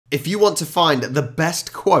If you want to find the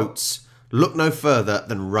best quotes, look no further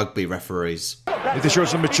than rugby referees. Need to show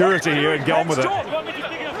some maturity here and get on with it.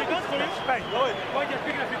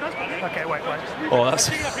 Okay, wait. Oh,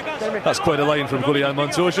 that's quite a line from Julian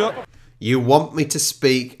Montoya. You want me to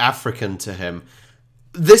speak African to him?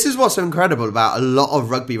 This is what's so incredible about a lot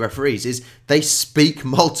of rugby referees is they speak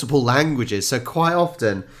multiple languages. So quite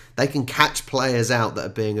often they can catch players out that are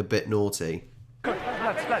being a bit naughty.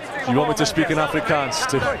 Do you want me to speak in Afrikaans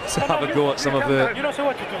to have a go at some of the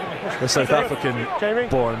South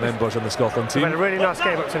African-born members on the Scotland team? Been a really nice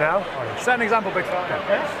game up to now. Set an example, big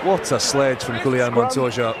fan. What a sledge from Julian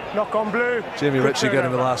Montoya. Knock on blue. Jamie Ritchie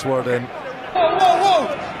getting the last word in. Whoa!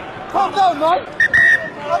 Calm down, mate.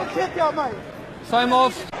 Have a kick out, mate. Time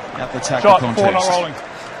off. At the tackle context. Rolling.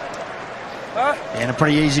 And a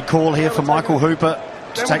pretty easy call here for Michael Hooper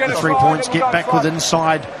to take the 3 points, get back with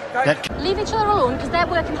inside. Leave each other alone because they're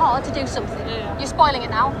working hard to do something. You're spoiling it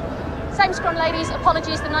now. Same scrum, ladies.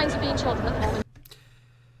 Apologies, the Nines are being children at the moment.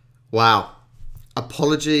 Wow.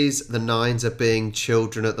 Apologies, the Nines are being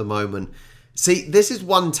children at the moment. See, this is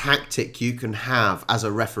one tactic you can have as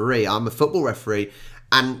a referee. I'm a football referee,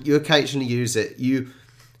 and you occasionally use it. You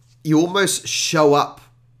almost show up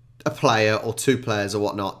a player or two players or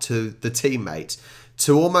whatnot to the teammates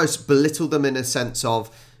to almost belittle them in a sense of,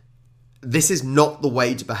 this is not the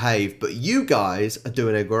way to behave, but you guys are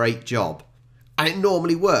doing a great job. And it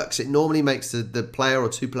normally works. It normally makes the player or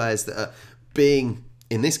two players that are being,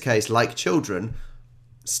 in this case, like children,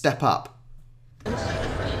 step up. Yeah,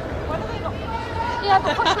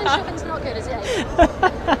 but pushing and shoving's not good, is it?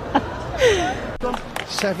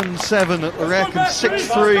 7-7 at the rec and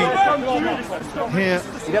 6-3 here.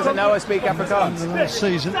 He doesn't know I speak Afrikaans. Last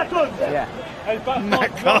season. Yeah.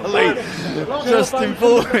 Matt Carley just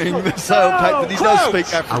informing the sale pack that he does speak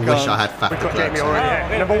Afrikaans. I wish I had fat Got Jamie already.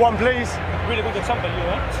 Yeah. Number one, please. Really good at something, you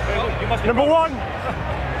must be Number one.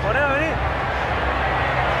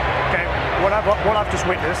 Okay, what I've just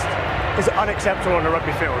witnessed is unacceptable on the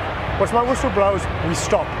rugby field. Once my whistle blows, we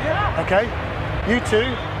stop. Okay? You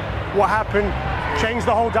two, what happened? Change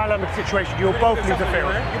the whole dynamic situation. You'll both leave the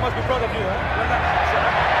field. You must be proud of you,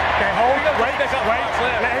 Okay, hold. Wait.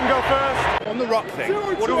 Let him go first. On the ruck thing,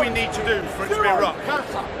 what do we need to do for it to be a ruck?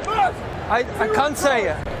 I can't say.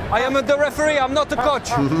 I am the referee, I'm not the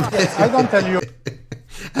coach. I don't tell you.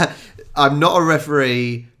 I'm not a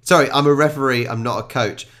referee. Sorry, I'm a referee, I'm not a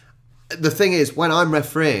coach. The thing is, when I'm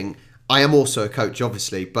refereeing, I am also a coach,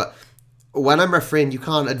 obviously, but when I'm refereeing, you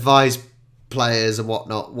can't advise players and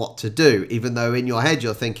whatnot what to do, even though in your head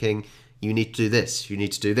you're thinking, you need to do this, you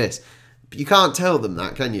need to do this. But you can't tell them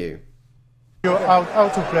that, can you? You're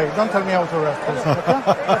out to play. Don't tell me how to ref.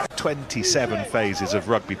 Okay? 27 phases of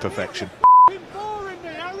rugby perfection.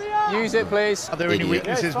 Use it, please. Are there any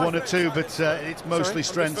weaknesses? One or two, but it's mostly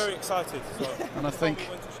strengths. Very excited. And I think...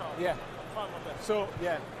 Yeah. So,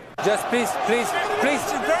 yeah. Just please,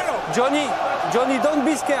 Johnny, don't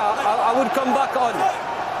be scared. I will come back on.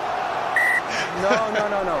 No.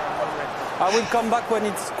 I will come back when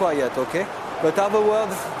it's quiet, okay? But have a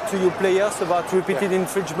word to you players about repeated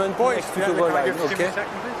infringement next to the goal line, okay?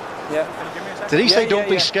 Yeah. Did he say don't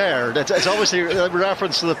be scared? It's obviously a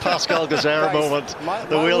reference to the Pascal Gazer moment,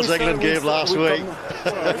 the Wales England game last week.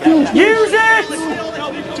 Use it!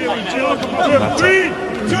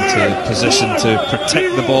 Into position to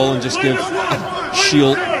protect the ball and just give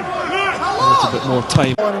Shield a little bit more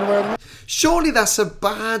time. Surely that's a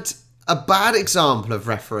bad example of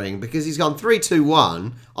refereeing, because he's gone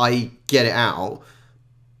 3-2-1, i.e. get it out,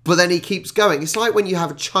 but then he keeps going. It's like when you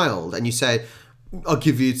have a child and you say, I'll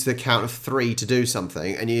give you to the count of 3 to do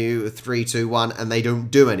something, and you 3-2-1 and they don't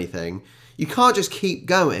do anything. You can't just keep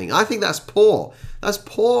going. I think that's poor. That's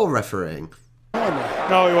poor refereeing.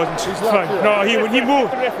 No, he wasn't. He's fine. No, he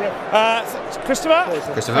moved. Christopher?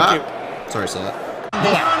 Thank you. Sorry, sir. No, you!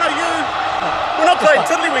 We're not playing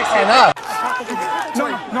tiddlywinks here.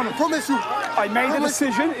 No, promise you. I made a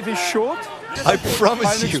decision. It is short. I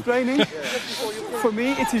promise I'm explaining. For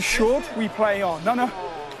me, it is short. We play on. No.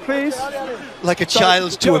 Please. Like a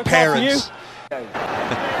child to a parent.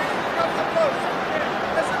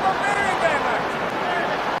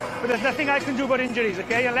 But there's nothing I can do about injuries,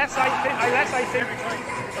 okay? Unless I think.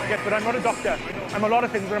 Yes, but I'm not a doctor. I'm a lot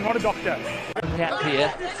of things, but I'm not a doctor. Gap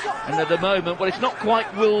here, and at the moment, well, it's not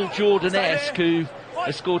quite Will Jordan-esque, who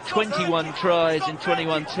has scored 21 tries in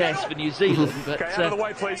 21 tests for New Zealand, but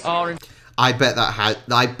I bet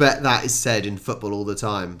that is said in football all the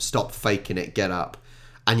time. Stop faking it, get up.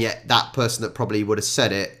 And yet that person that probably would have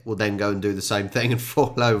said it will then go and do the same thing and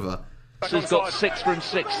fall over. He's got 6 from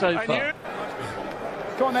 6 so far.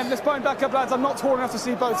 Come on then, let's bone back up, lads. I'm not tall enough to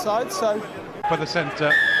see both sides, so... For the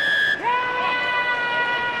centre,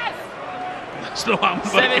 Sloan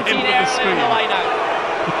 17 errors in the line out.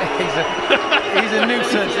 He's a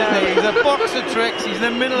nuisance, isn't he? He's a box of tricks. He's in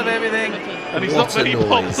the middle of everything. And he's not very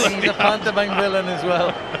popular. He's a pantomime villain as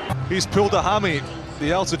well. He's pulled a hammy.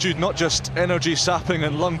 The altitude, not just energy sapping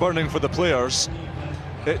and lung burning for the players,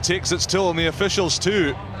 it takes its toll on the officials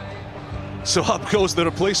too. So up goes the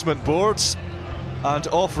replacement boards, and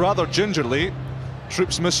off rather gingerly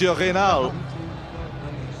troops Monsieur Reynal.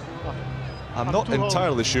 I'm not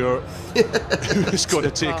entirely sure who's going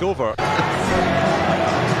to take over.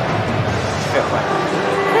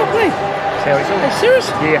 Serious?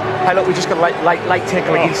 Yeah. Hey, look, we just got a late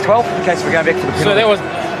tackle against 12 in case we're going back for the penalty. So that was...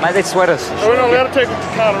 Mate, that's sweaters. We're not allowed to take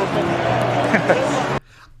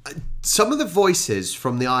the Some of the voices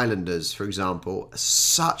from the Islanders, for example, are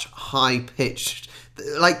such high-pitched,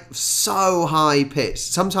 like so high-pitched.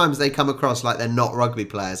 Sometimes they come across like they're not rugby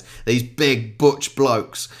players. These big butch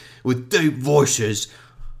blokes with deep voices.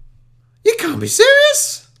 You can't be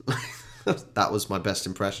serious. That was my best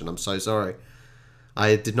impression. I'm so sorry.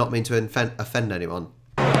 I did not mean to offend anyone.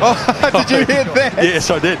 Oh, did you hear that? Yes,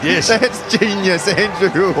 I did, yes. That's genius,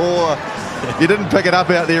 Andrew Hoare. You didn't pick it up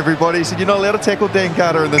out there, everybody. He said, you're not allowed to tackle Dan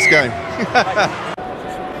Carter in this game.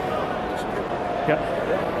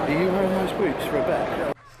 Yeah. Are you wearing those boots for a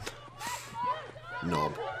bet?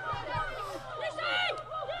 Knob.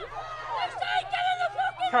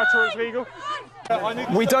 Carter is legal.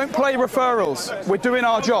 We don't play referrals. We're doing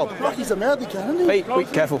our job. He's American, isn't he? Wait,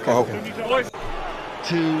 careful. To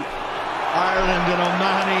Ireland and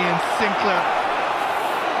O'Mahony and Sinclair.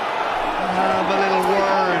 The little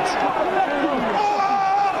words.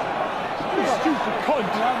 You stupid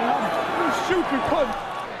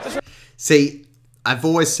cunt. See, I've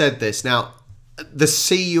always said this. Now, the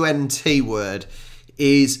CUNT word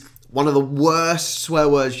is one of the worst swear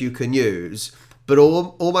words you can use, but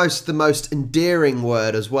almost the most endearing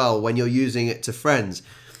word as well when you're using it to friends.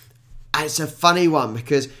 And it's a funny one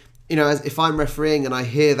because, you know, if I'm refereeing and I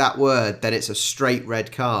hear that word, then it's a straight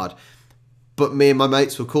red card. But me and my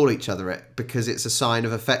mates will call each other it because it's a sign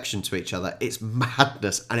of affection to each other. It's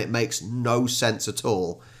madness and it makes no sense at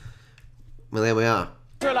all. Well, there we are.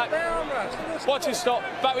 Relax. Watch it stop.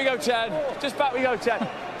 Back we go, Chad. Just back we go, Chad.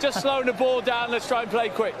 Just slowing the ball down. Let's try and play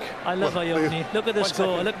quick. I love Ione. Look at the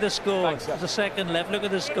score. Look at the score. There's a second left. Look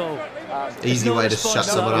at the score. Easy way to shut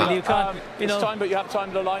someone up. You can't, it's time, but you have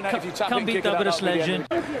time to line out. If you tap can't beat Douglas Legend.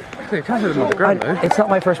 It's not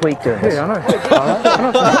my first week doing this. Yeah, I know.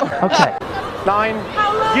 Okay. 9.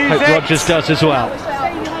 Hope Rogers does as well.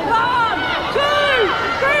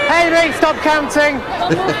 Henry, stop counting.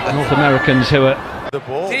 North Americans who are...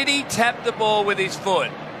 Did he tap the ball with his foot?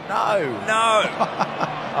 No. No.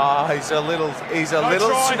 He's a little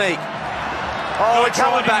sneak. Oh, we're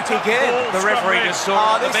coming back again. The referee just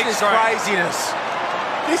saw the big craziness.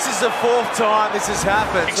 This is the 4th time this has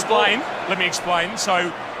happened. Let me explain.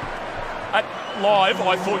 So, at live,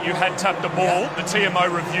 I thought you had tapped the ball. The TMO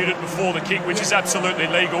reviewed it before the kick, which is absolutely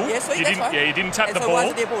legal. Yes, you didn't. Right. Yeah, you didn't tap and the so ball. Why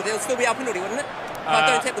is it their ball? There'll still be our penalty, wouldn't it? I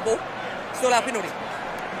don't tap the ball. Still our penalty.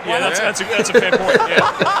 Yeah, that's a fair point.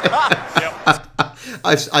 Yeah. Yep.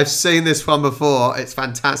 I've seen this one before. It's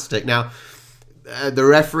fantastic. Now, the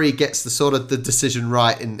referee gets the decision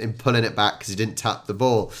right in pulling it back because he didn't tap the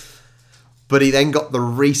ball. But he then got the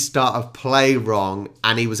restart of play wrong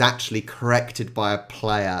and he was actually corrected by a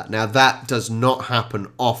player. Now, that does not happen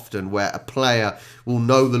often where a player will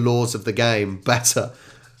know the laws of the game better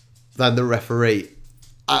than the referee.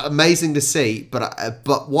 Amazing to see, but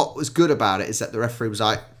what was good about it is that the referee was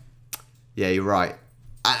like, yeah, you're right,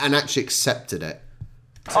 and actually accepted it.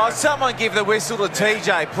 Oh, someone give the whistle to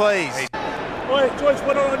TJ, please. Wait, Joyce,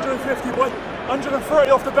 150, boy. 130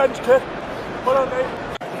 off the bench, kid. Hold on, mate.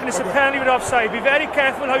 And it's a penalty with offside. Be very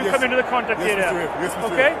careful how you come into the contact area.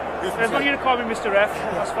 Okay? There's no need to call me Mr. Ref.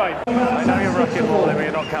 That's fine. I know you're rocking ball, but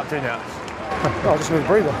you're not captain yet. No, I just need a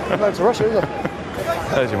breather. No, to rush it, is it?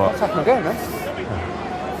 There's your mark. That's my game, man.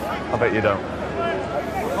 I bet you don't.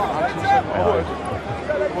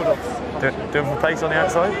 Do him for pace on the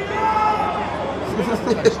outside?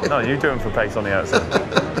 No, you do him for pace on the outside.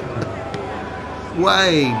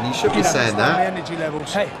 Wayne, you should be saying that. Energy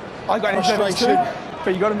levels. Hey, I got energy levels too,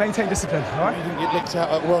 but you got to maintain discipline, all right? You didn't get licked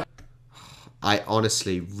out at work. I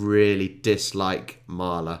honestly really dislike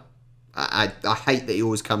Marler. I hate that he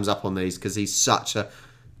always comes up on these because he's such a...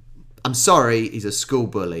 I'm sorry, he's a school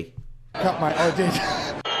bully. Cut, mate, I did.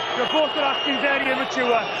 You're both acting very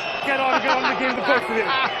immature. Get on the game, the both of you.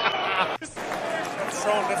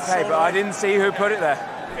 Hey, but I didn't see who put it there.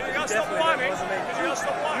 You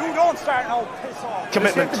don't start now, piss off.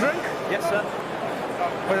 Commitment. Yes, sir.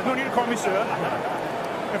 Well, there's no need to call me sir.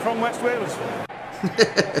 I'm from West Wales.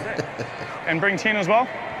 And bring 10 as well.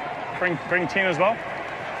 Bring 10 as well.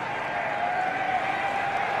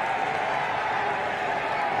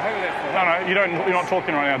 No, you don't. You're not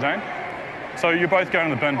talking right now, Dane. So you're both going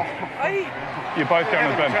to the bin. You're both going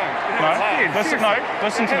to the bin. No,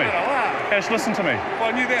 listen to me. Ash, listen to me.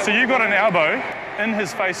 So you got an elbow in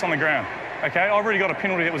his face on the ground. Okay, I've already got a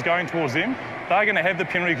penalty that was going towards them. They're going to have the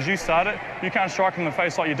penalty because you started. You can't strike him in the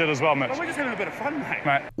face like you did as well, Mitch. We're just having a bit of fun,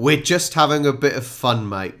 mate. We're just having a bit of fun,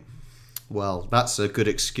 mate. Well, that's a good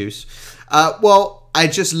excuse. Well, I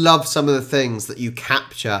just love some of the things that you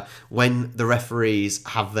capture when the referees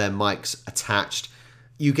have their mics attached.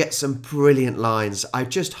 You get some brilliant lines. I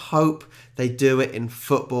just hope they do it in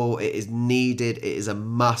football. It is needed. It is a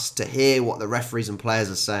must to hear what the referees and players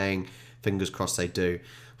are saying. Fingers crossed they do.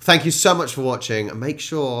 Thank you so much for watching, and make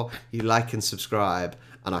sure you like and subscribe,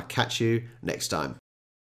 and I'll catch you next time.